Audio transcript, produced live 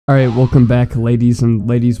Alright, welcome back ladies and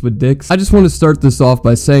ladies with dicks. I just want to start this off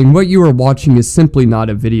by saying what you are watching is simply not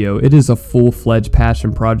a video. It is a full-fledged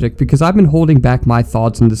passion project because I've been holding back my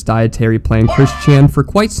thoughts on this dietary plan Christian for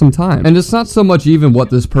quite some time. And it's not so much even what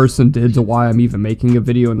this person did to why I'm even making a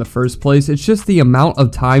video in the first place. It's just the amount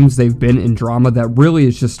of times they've been in drama that really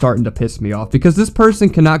is just starting to piss me off, because this person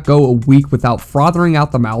cannot go a week without frothering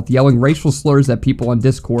out the mouth, yelling racial slurs at people on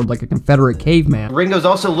Discord like a Confederate caveman. Ringo's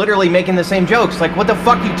also literally making the same jokes. Like, what the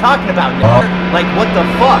fuck are you talking about, nigga? Like, what the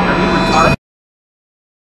fuck? Are you retarded?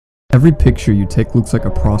 Every picture you take looks like a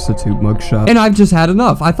prostitute mugshot. And I've just had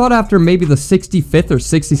enough. I thought after maybe the 65th or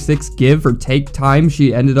 66th give or take time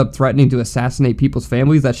she ended up threatening to assassinate people's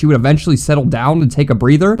families that she would eventually settle down and take a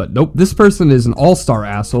breather. But nope, this person is an all-star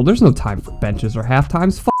asshole. There's no time for benches or half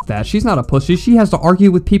times. Fuck that. She's not a pussy. She has to argue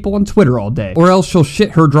with people on Twitter all day. Or else she'll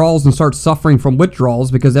shit her drawers and start suffering from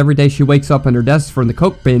withdrawals because every day she wakes up in her desk from the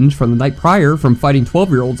coke binge from the night prior from fighting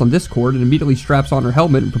 12-year-olds on Discord and immediately straps on her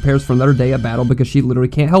helmet and prepares for another day of battle because she literally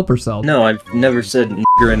can't help herself. No, I've never said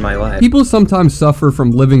nigger in my life. People sometimes suffer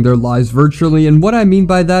from living their lives virtually, and what I mean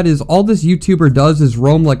by that is all this YouTuber does is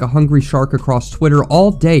roam like a hungry shark across Twitter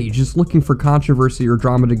all day, just looking for controversy or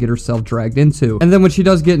drama to get herself dragged into. And then when she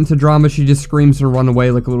does get into drama, she just screams and run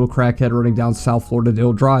away like a little crackhead running down South Florida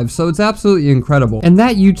Dale Drive. So it's absolutely incredible. And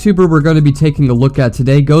that YouTuber we're going to be taking a look at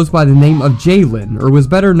today goes by the name of Jadyn, or was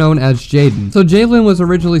better known as Jadyn. So Jadyn was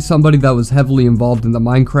originally somebody that was heavily involved in the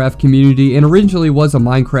Minecraft community and originally was a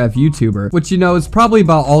Minecraft YouTuber, which, you know, is probably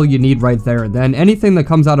about all you need right there and then. Anything that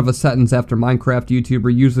comes out of a sentence after Minecraft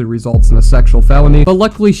YouTuber usually results in a sexual felony, but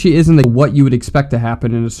luckily she isn't what you would expect to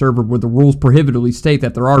happen in a server where the rules prohibitively state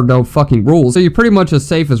that there are no fucking rules, so you're pretty much as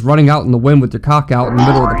safe as running out in the wind with your cock out in the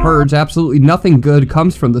middle of the purge. Absolutely nothing good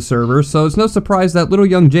comes from the server, so it's no surprise that little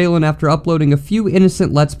young Jadyn, after uploading a few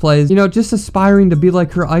innocent Let's Plays, you know, just aspiring to be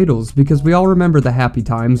like her idols, because we all remember the happy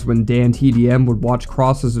times when Dan TDM would watch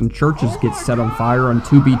crosses and churches get set on fire on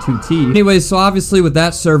 2B2T. Anyways, so obviously with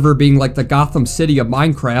that server being like the Gotham City of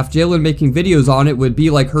Minecraft, Jadyn making videos on it would be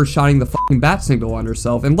like her shining the fucking bat signal on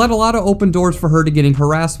herself, and led a lot of open doors for her to getting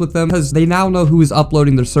harassed with them, because they now know who is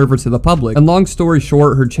uploading their server to the public. And long story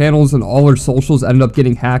short, her channels and all her socials ended up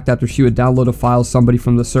getting hacked after she would download a file somebody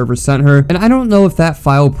from the server sent her, and I don't know if that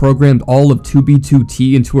file programmed all of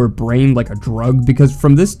 2B2T into her brain like a drug, because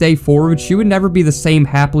from this day forward, she would never be the same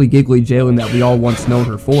happily giggly Jadyn that we all once known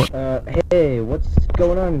her for. Hey, what's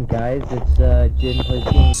going on, guys? It's Jadyn plays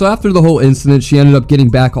games. So after the whole incident, she ended up getting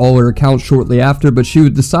back all her accounts shortly after, but she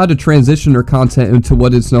would decide to transition her content into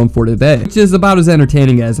what it's known for today, which is about as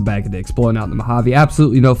entertaining as a bag of dicks blowing out in the Mojave.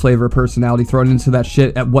 Absolutely no flavor or personality thrown into that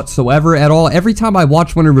shit whatsoever at all. Every time I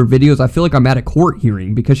watch one of her videos, I feel like I'm at a court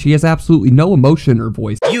hearing because she has absolutely no emotion in her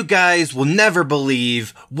voice. You guys will never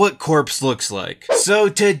believe what corpse looks like. So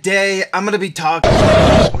today, I'm gonna be talking...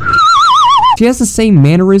 She has the same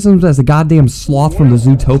mannerisms as a goddamn sloth from the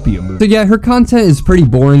Zootopia movie. So yeah, her content is pretty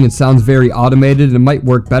boring and sounds very automated and might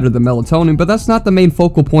work better than melatonin, but that's not the main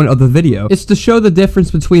focal point of the video. It's to show the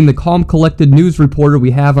difference between the calm, collected news reporter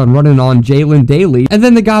we have on running on Jadyn daily, and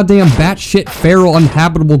then the goddamn batshit, feral,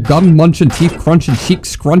 uninhabitable, gum-munching, teeth-crunching,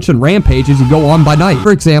 cheek-scrunching rampages you go on by night.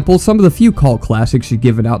 For example, some of the few cult classics she's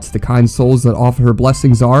given out to the kind souls that offer her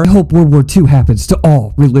blessings are, "I hope World War II happens to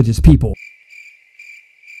all religious people."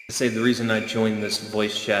 Say the reason I joined this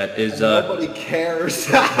voice chat is Nobody cares.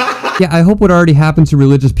 Yeah, I hope what already happened to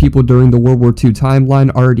religious people during the World War II timeline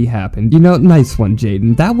already happened. You know, nice one,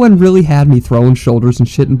 Jadyn. That one really had me throwing shoulders and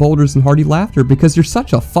shitting boulders and hearty laughter because you're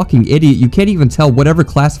such a fucking idiot. You can't even tell whatever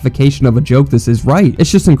classification of a joke this is right.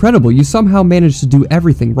 It's just incredible. You somehow managed to do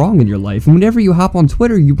everything wrong in your life, and whenever you hop on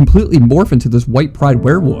Twitter, you completely morph into this white pride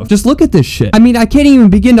werewolf. Just look at this shit. I mean, I can't even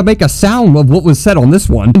begin to make a sound of what was said on this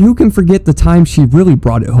one. And who can forget the time she really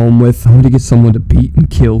brought it home with, "I'm gonna get someone to beat and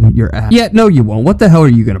kill your ass." Yeah, no you won't. What the hell are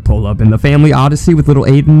you gonna pull up in the family odyssey with little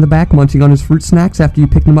Aiden in the back munching on his fruit snacks after you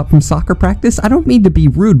picked him up from soccer practice? I don't mean to be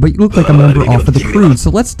rude, but you look like a member off of the Crude, so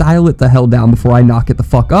let's dial it the hell down before I knock it the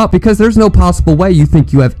fuck up, because there's no possible way you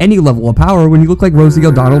think you have any level of power when you look like Rosie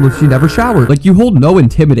O'Donnell if she never showered. Like, you hold no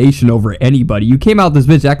intimidation over anybody. You came out this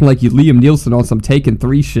bitch acting like you Liam Nielsen on some Taken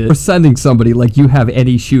 3 shit, or sending somebody like you have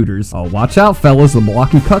any shooters. Oh, watch out, fellas. The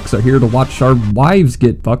Milwaukee Cucks are here to watch our wives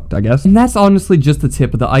get fucked, I guess. And that's honestly just the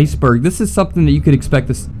tip of the iceberg. This is something that you could expect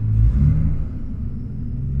this...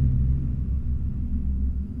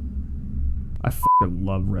 I fucking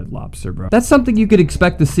love Red Lobster, bro. That's something you could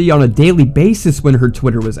expect to see on a daily basis when her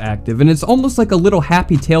Twitter was active, and it's almost like a little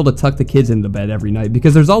happy tale to tuck the kids into bed every night,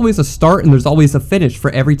 because there's always a start and there's always a finish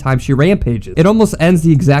for every time she rampages. It almost ends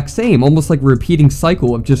the exact same, almost like a repeating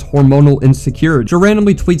cycle of just hormonal insecurity. She'll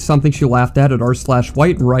randomly tweet something she laughed at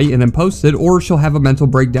r/white and right and then post it, or she'll have a mental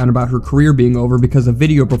breakdown about her career being over because a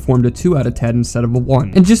video performed a 2 out of 10 instead of a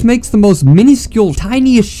 1. And just makes the most minuscule,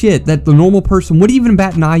 tiniest shit that the normal person wouldn't even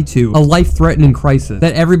bat an eye to a life-threatening crisis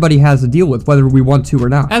that everybody has to deal with, whether we want to or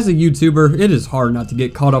not. As a YouTuber, it is hard not to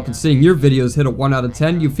get caught up in seeing your videos hit a 1 out of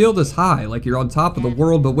 10. You feel this high, like you're on top of the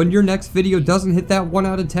world, but when your next video doesn't hit that 1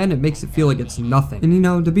 out of 10, it makes it feel like it's nothing. And you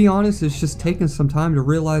know, to be honest, it's just taking some time to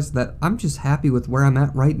realize that I'm just happy with where I'm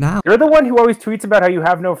at right now. You're the one who always tweets about how you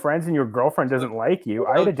have no friends and your girlfriend doesn't like you.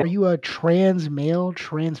 Are you a trans male?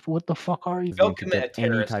 What the fuck are you? Don't commit a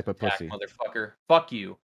terrorist type of attack, pussy. motherfucker. Fuck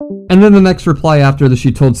you. And then the next reply after that,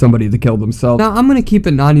 she told somebody to kill themselves. Now, I'm gonna keep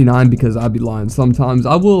it 99 because I'd be lying sometimes.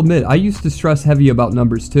 I will admit, I used to stress heavy about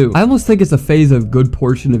numbers too. I almost think it's a phase a good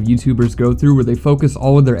portion of YouTubers go through where they focus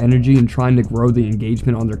all of their energy in trying to grow the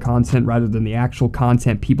engagement on their content rather than the actual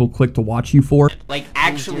content people click to watch you for. Like,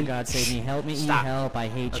 actually, God save me, help me, stop. help, I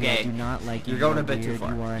hate you, I do not like you, You're going a are bit too weird,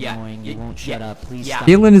 far. you are Yeah, annoying, yeah, you won't yeah, shut up, please yeah. stop.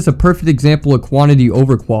 Jadyn is a perfect example of quantity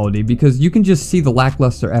over quality because you can just see the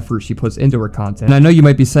lackluster effort she puts into her content. And I know you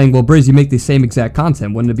might be saying, well, BriZ, you make the same exact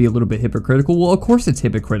content. Wouldn't it be a little bit hypocritical? Well, of course it's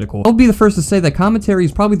hypocritical. I'll be the first to say that commentary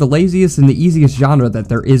is probably the laziest and the easiest genre that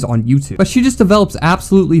there is on YouTube. But she just develops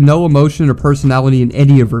absolutely no emotion or personality in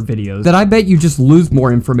any of her videos. That I bet you just lose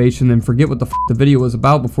more information and forget what the f the video was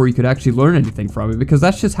about before you could actually learn anything from it, because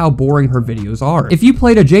that's just how boring her videos are. If you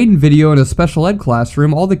played a Jadyn video in a special ed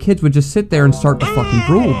classroom, all the kids would just sit there and start to fucking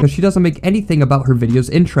drool because she doesn't make anything about her videos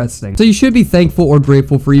interesting. So you should be thankful or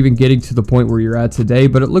grateful for even getting to the point where you're at today,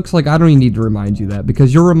 but it looks like I don't even need to remind you that,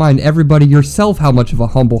 because you'll remind everybody yourself how much of a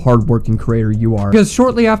humble, hardworking creator you are. Because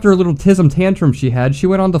shortly after a little tism tantrum she had, she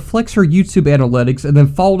went on to flex her YouTube analytics and then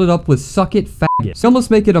followed it up with "suck it, faggot." You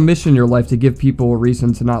almost make it a mission in your life to give people a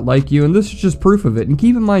reason to not like you, and this is just proof of it. And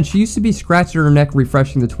keep in mind, she used to be scratching her neck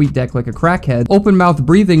refreshing the tweet deck like a crackhead, open mouth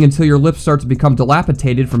breathing until your lips start to become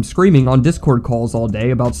dilapidated from screaming on Discord calls all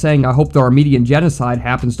day about saying, "I hope the Armenian genocide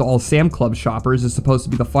happens to all Sam Club shoppers," is supposed to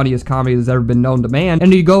be the funniest comedy that's ever been known to man,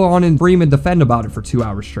 and you go on and scream and defend about it for 2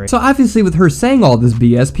 hours straight. So obviously with her saying all this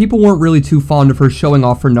BS, people weren't really too fond of her showing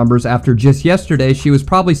off her numbers after just yesterday she was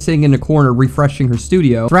probably sitting in a corner refreshing her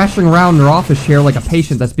studio, thrashing around in her office chair like a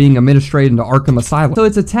patient that's being administrated into Arkham Asylum. So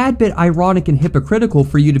it's a tad bit ironic and hypocritical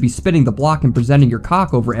for you to be spinning the block and presenting your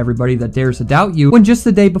cock over everybody that dares to doubt you, when just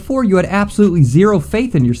the day before you had absolutely zero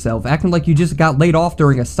faith in yourself, acting like you just got laid off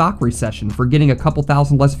during a stock recession for getting a couple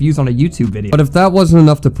thousand less views on a YouTube video. But if that wasn't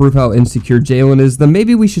enough to prove how insecure Jadyn is, then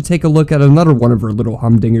maybe we should take a look at another one of her little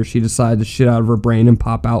humdingers she decided to shit out of her brain and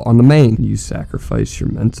pop out on the main. You sacrifice your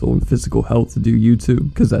mental and physical health to do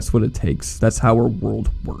YouTube, because that's what it takes. That's how our world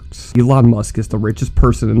works. Elon Musk is the richest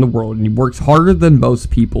person in the world, and he works harder than most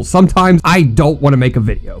people. Sometimes I don't want to make a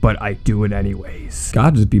video, but I do it anyways.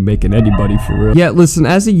 God just be making anybody for real. Yeah, listen,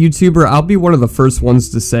 as a YouTuber, I'll be one of the first ones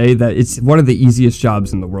to say that it's one of the easiest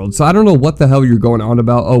jobs in the world. So I don't know what the hell you're going on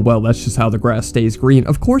about. Oh, well, that's just how the grass stays green.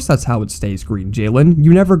 Of course that's how it stays green, Jadyn.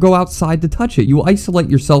 You never go outside to touch it. You isolate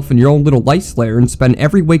yourself in your own little lice lair and spend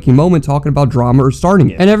every waking moment talking about drama or starting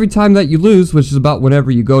it. And every time that you lose, which is about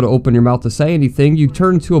whenever you go to open your mouth to say anything, you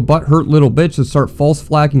turn into a butthurt little bitch and start false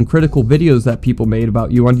flagging critical videos that people made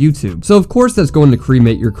about you on YouTube. So of course that's going to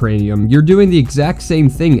cremate your cranium. You're doing the exact same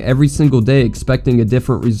thing every single day expecting a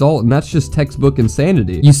different result, and that's just textbook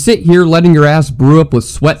insanity. You sit here letting your ass brew up with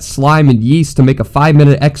sweat, slime, and yeast to make a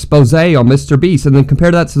 5-minute expose on Mr. Beast, and then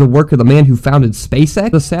compare that to the work of the man who founded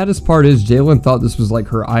SpaceX. The saddest part is Jadyn thought this was like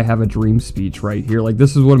her "I have a dream" speech right here. Like,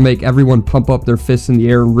 this is what would make everyone pump up their fists in the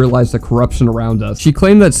air and realize the corruption around us. She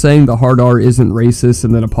claimed that saying the hard R isn't racist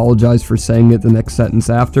and then apologized for saying it the next sentence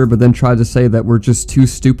after, but then tried to say that we're just too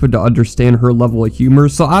stupid to understand her level of humor.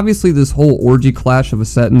 So obviously this whole orgy clash of a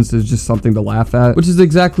sentence is just something to laugh at, which is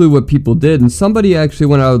exactly what people did, and somebody actually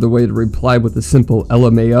went out of their way to reply with a simple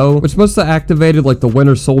LMAO, which must have activated like the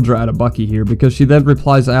Winter Soldier out of Bucky here, because she then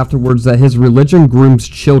replies afterwards that his religion grooms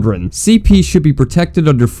children. CP should be protected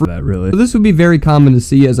under that really. So this would be very common to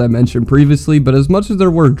see, as I mentioned previously, but as much as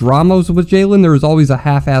there were dramas with Jadyn, there was always a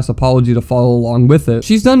half-ass apology to follow along with it.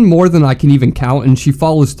 She's done more than I can even count, and she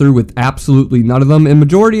follows through with absolutely none of them, and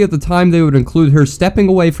majority of the time they would include her stepping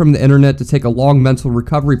away from the internet to take a long mental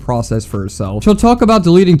recovery process for herself. She'll talk about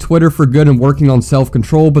deleting Twitter for good and working on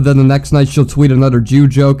self-control, but then the next night she'll tweet another Jew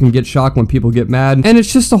joke and get shocked when people get mad, and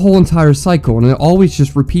it's just a whole entire cycle, and it always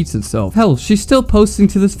just repeats itself. Hell, she's still posting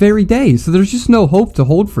to this very day, so there's just no hope to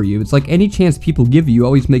hold for you. It's like any chance people give you,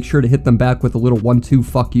 always make sure to hit them back with a little 1-2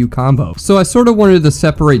 fuck you combo. So I sort of wanted to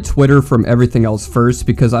separate Twitter from everything else first,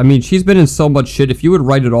 because I mean, she's been in so much shit. If you would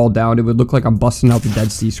write it all down, it would look like I'm busting out the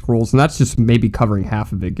Dead Sea Scrolls, and that's just maybe covering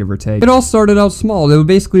half of it, give or take. It all started out small. It would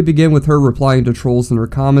basically begin with her replying to trolls in her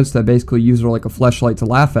comments that basically use her like a fleshlight to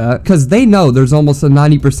laugh at, because they know there's almost a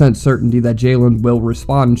 90% certainty that Jadyn will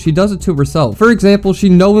respond, and she does it to herself. For example, she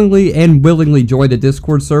knowingly and willingly joined a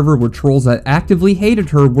Discord server where trolls that actively hated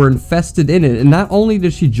her were infested in it, and not only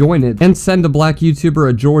did she join it and send a black YouTuber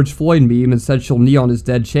a George Floyd meme and said she'll knee on his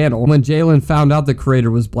dead channel, when Jadyn found out the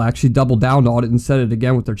creator was black, she doubled down on it and said it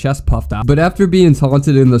again with her chest puffed out. But after being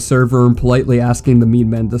taunted in the server and politely asking the mean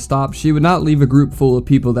men to stop, she would not leave a group full of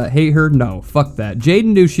people that hate her. No, fuck that. Jadyn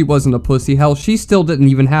knew she wasn't a pussy. Hell, she still didn't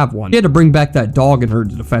even have one. She had to bring back that dog in her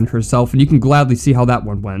to defend herself, and you can gladly see how that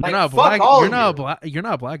one went. You're not black. You're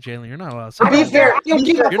not black, Jadyn. You're not allowed to say To be that. fair,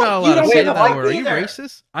 You're not allowed to say that word. Are you either.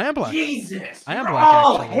 racist? I am black. Jesus. I am black,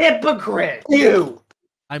 Oh, actually. hypocrite. You.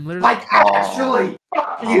 I'm literally. Like, actually,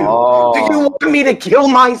 fuck you. Do you want me to kill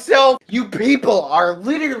myself? You people are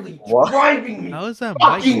literally driving me How is that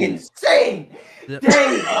my fucking fault? insane. The-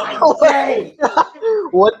 Day by day.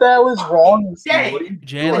 What the hell is wrong with Day. you?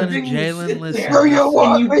 Jadyn, listen. Do you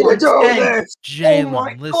want me to do this? Jadyn, Oh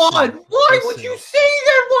my listen. god, why would listen. you say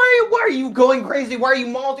that? Why are you going crazy? Why are you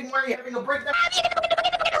malting? Why are you having a breakdown?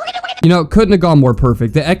 You know, couldn't have gone more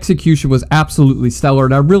perfect. The execution was absolutely stellar,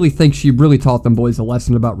 and I really think she really taught them boys a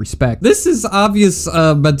lesson about respect. This is obvious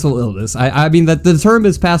mental illness. I mean, that the term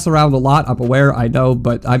is passed around a lot, I'm aware, I know,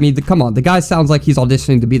 but I mean, come on, the guy sounds like he's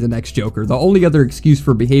auditioning to be the next Joker. The only other excuse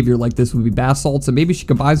for behavior like this would be bath salts, and maybe she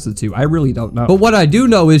combines the two. I really don't know. But what I do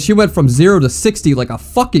know is she went from 0 to 60 like a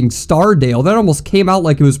fucking Stardale. That almost came out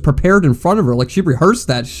like it was prepared in front of her, like she rehearsed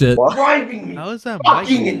that shit. Driving me How is that my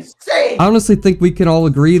fucking fault? insane. I honestly think we can all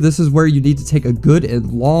agree this is where you need to take a good and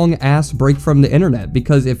long ass break from the internet,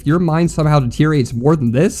 because if your mind somehow deteriorates more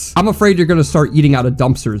than this, I'm afraid you're gonna start eating out of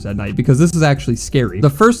dumpsters at night, because this is actually scary. The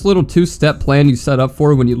first little 2-step plan you set up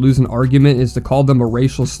for when you lose an argument is to call them a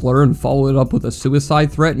racial slur and follow it up with a suicide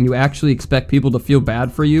threat, and you actually expect people to feel bad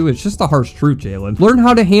for you. It's just a harsh truth, Jadyn. Learn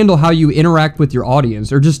how to handle how you interact with your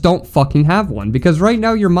audience, or just don't fucking have one, because right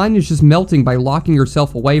now your mind is just melting by locking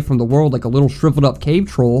yourself away from the world like a little shriveled up cave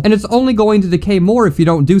troll, and it's only going to decay more if you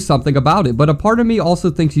don't do something about it. But a part of me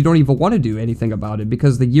also thinks you don't even want to do anything about it,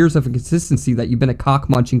 because the years of inconsistency that you've been a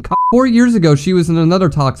cock-munching 4 years ago, she was in another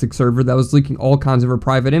toxic server that was leaking all kinds of her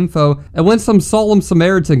private info, and when some solemn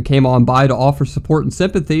Samaritan came on by to offer support and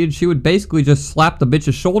sympathy, and she would basically just slap the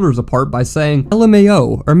bitch's shoulders apart by saying,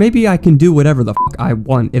 LMAO, or maybe I can do whatever the fuck I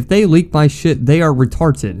want. If they leak my shit, they are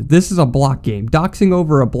retarded. This is a block game. Doxing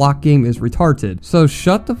over a block game is retarded. So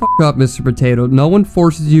shut the fuck up, Mr. Potato. No one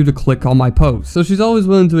forces you to click on my post. So she's always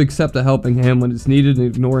willing to accept a helping hand when it's needed, and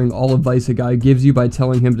ignoring all advice a guy gives you by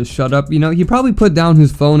telling him to shut up. You know, he probably put down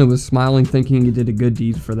his phone and was smiling, thinking he did a good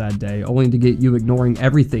deed for that day, only to get you ignoring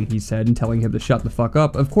everything he said and telling him to shut the fuck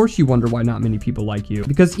up. Of course you wonder why not many people like you,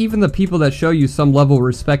 because even the people that show you some level of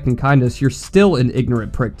respect and kindness, you're still an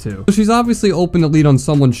ignorant prick to. So she's obviously open to lean on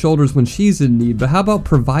someone's shoulders when she's in need, but how about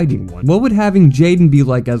providing one? What would having Jadyn be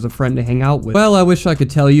like as a friend to hang out with? Well, I wish I could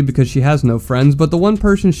tell you, because she has no friends, but the one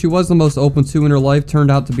person she was the most open to in her life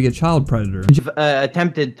turned out to be a child predator.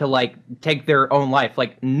 Attempted to like take their own life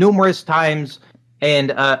like numerous times,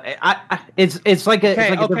 and it's like a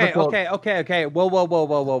difficult. Okay. Whoa.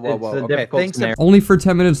 It's a Okay, difficult thanks. scenario. Only for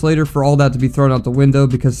 10 minutes later for all that to be thrown out the window,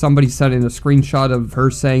 because somebody sent in a screenshot of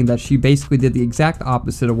her saying that she basically did the exact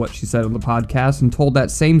opposite of what she said on the podcast and told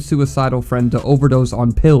that same suicidal friend to overdose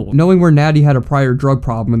on pills, knowing where Natty had a prior drug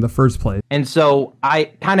problem in the first place. And so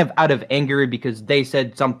I kind of out of anger, because they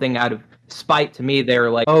said something out of spite to me. They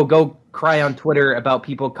were like, oh, go cry on Twitter about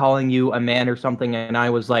people calling you a man or something, and I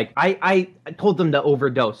was like, I told them to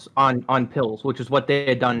overdose on pills, which is what they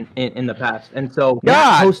had done in the past. And so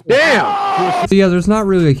God damn! So yeah, there's not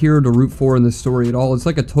really a hero to root for in this story at all. It's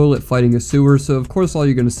like a toilet fighting a sewer, so of course all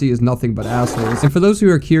you're gonna see is nothing but assholes. And for those who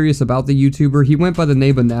are curious about the YouTuber, he went by the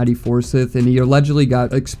name of Natty Forsyth, and he allegedly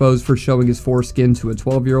got exposed for showing his foreskin to a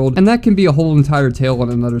 12-year-old, and that can be a whole entire tale on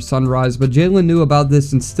another sunrise, but Jadyn knew about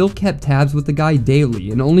this and still kept tabs with the guy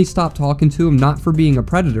daily, and only stopped talking to him, not for being a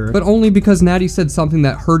predator, but only because Natty said something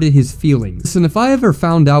that hurted his feelings. Listen, if I ever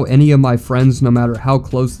found out any of my friends, no matter how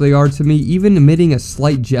close they are to me, even emitting a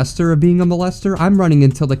slight gesture of being a molester, I'm running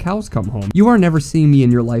until the cows come home. You are never seeing me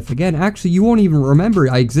in your life again. Actually, you won't even remember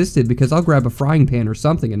I existed because I'll grab a frying pan or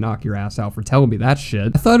something and knock your ass out for telling me that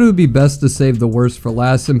shit. I thought it would be best to save the worst for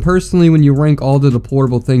last, and personally, when you rank all the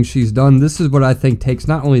deplorable things she's done, this is what I think takes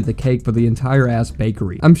not only the cake, but the entire ass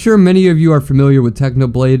bakery. I'm sure many of you are familiar with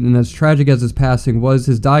Technoblade, and as tragic as his passing was,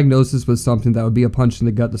 his diagnosis was something that would be a punch in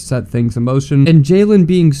the gut to set things in motion, and Jadyn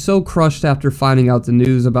being so crushed after finding out the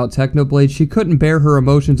news about Technoblade, she couldn't bear her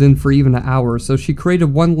emotions in for even an hour, so she created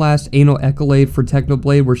one last anal accolade for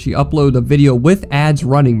Technoblade where she uploaded a video with ads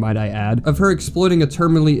running, might I add, of her exploiting a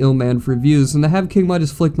terminally ill man for views. And to have King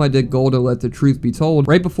Midas flick my dick gold and let the truth be told,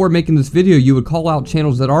 right before making this video, you would call out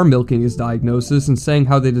channels that are milking his diagnosis and saying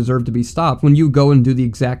how they deserve to be stopped when you go and do the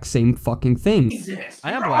exact same fucking thing.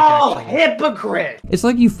 I am black, actually. Hypocrite! It's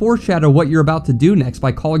like you foreshadow what you're about to do next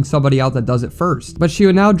by calling somebody out that does it first. But she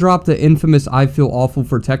would now drop the infamous I Feel Awful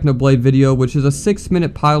for Technoblade video, which is a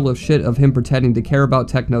 6-minute pile of shit of him pretending to care about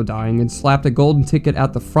Techno dying, and slapped a golden ticket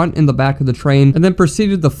at the front and the back of the train, and then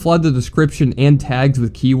proceeded to flood the description and tags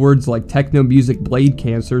with keywords like techno music blade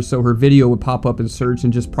cancer so her video would pop up in search,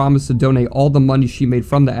 and just promised to donate all the money she made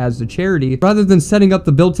from the ads to charity, rather than setting up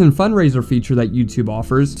the built-in fundraiser feature that YouTube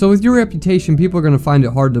offers. So with your reputation, people are going to find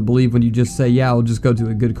it hard to believe when you just say, yeah, I'll just go to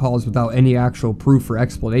a good cause without any actual proof or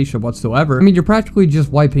explanation whatsoever. I mean, you're practically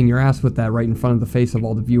just wiping your ass with that right in front of the face of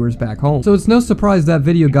all the viewers back home. So it's no surprise that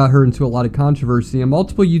video got her into a lot of controversy, and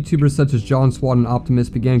multiple YouTubers such as John Swan and Optimus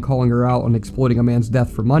began calling her out on exploiting a man's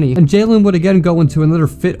death for money, and Jadyn would again go into another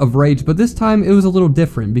fit of rage, but this time it was a little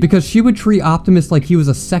different because she would treat Optimus like he was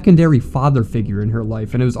a secondary father figure in her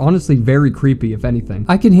life, and it was honestly very creepy if anything.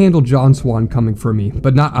 I can handle John Swan coming for me,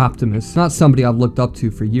 but not Optimus, not somebody I've looked up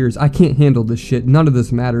to for years. I can't handle this shit, none of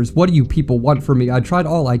this matters. What do you people want from me? I tried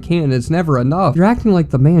all I can and it's never enough. You're acting like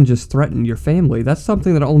the man just threatened your family. That's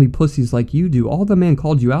something that only pussies like you do. All the man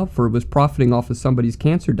called you out for was profiting off of somebody's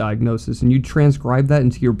cancer diagnosis, and you transcribe that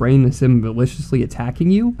into your brain as him maliciously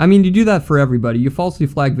attacking you? I mean, you do that for everybody. You falsely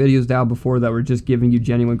flagged videos down before that were just giving you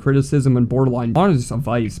genuine criticism and borderline honest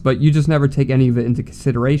advice, but you just never take any of it into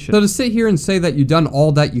consideration. So to sit here and say that you've done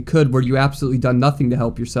all that you could where you absolutely done nothing to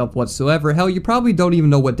help yourself whatsoever, hell, you probably don't even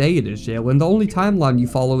know what day it is, Jadyn. The only timeline you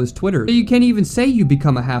follow is Twitter. So you can't even say you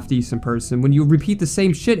become a half-decent person when you repeat the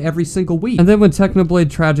same shit every single week. And then when Technoblade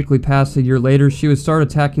tragically passed a year later, she would start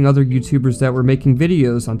attacking other YouTubers that were making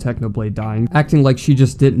videos on Technoblade dying, acting like she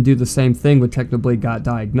just didn't do the same thing when Technoblade got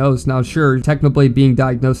diagnosed. Now sure, Technoblade being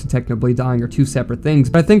diagnosed and Technoblade dying are two separate things,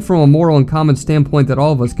 but I think from a moral and common standpoint that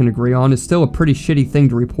all of us can agree on, is still a pretty shitty thing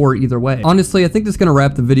to report either way. Honestly, I think that's gonna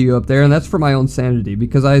wrap the video up there, and that's for my own sanity,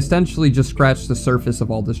 because I essentially just scratched the surface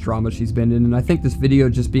of all this drama she's been in, and I think this video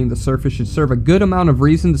just being the surface should serve a good amount of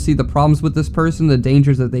reason to see the problems with this person, the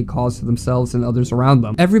dangers that they cause to themselves and others around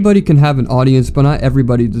them. Everybody can have an audience, but not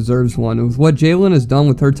everybody deserves one. And with what Jadyn has done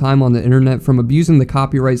with her time on the internet, from abusing the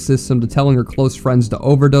copyright system to telling her close friends to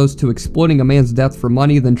overdose, to exploiting a man's death for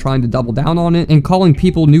money, then trying to double down on it, and calling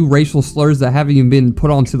people new racial slurs that haven't even been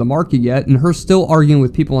put onto the market yet, and her still arguing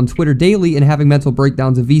with people on Twitter daily and having mental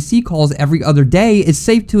breakdowns and VC calls every other day, it's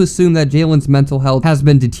safe to assume that Jadyn's mental health has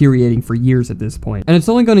been deteriorating for years at this point. And it's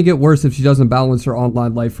only going to get worse if she doesn't balance her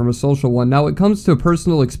online life from a social one. Now, when it comes to a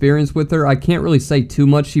personal experience with her, I can't really say too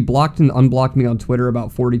much. She blocked and unblocked me on Twitter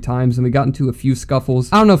about 40 times, and we got into a few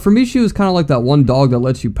scuffles. I don't know, for me, she was kind of like that one dog that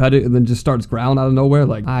lets you pet it and then just starts growling out of nowhere,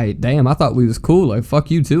 like, damn, I thought we was cool, like,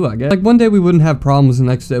 fuck you too, I guess. Like, one day we wouldn't have problems, the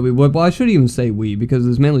next day we would. Well, I shouldn't even say we, because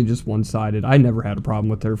it's mainly just one-sided. I never had a problem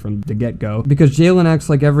with her from the get-go, because Jadyn acts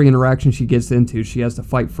like every interaction she gets into, she has to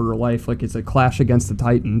fight for her life, like it's a clash against the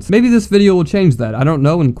Titans. Maybe this video will change that, I don't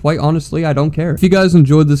know, and quite honestly, I don't care. If you guys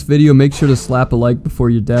enjoyed this video, make sure to slap a like before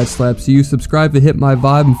your dad slaps you, subscribe to hit my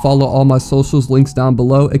vibe, and follow all my socials, links down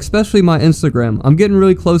below, especially my Instagram. I'm getting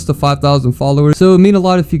really close to 5,000 followers, so it would mean a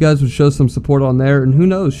lot if you guys would show some support on there, and who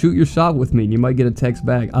knows, shoot your shot with me and you might get a text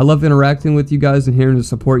back. I love interacting with you guys and hearing the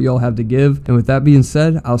support y'all have to give, and with that being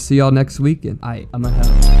said, I'll see y'all next week, and I'm a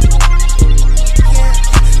hell.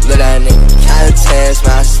 Look that nigga, kinda tense,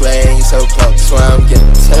 my sway, he so close. Swear I'm getting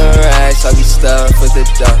to the racks, all these stuff with the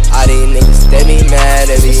dough. All these niggas, they be mad,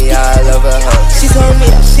 they be all over her. She told me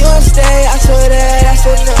that she wanna stay, I told her that I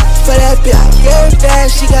said no. For that bitch, I get it back,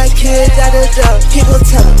 she got kids out the door. People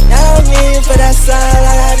tell me not me, but that's all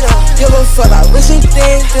I know. Give a fuck about what you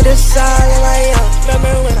think, to the song of my own.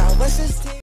 Remember when I was a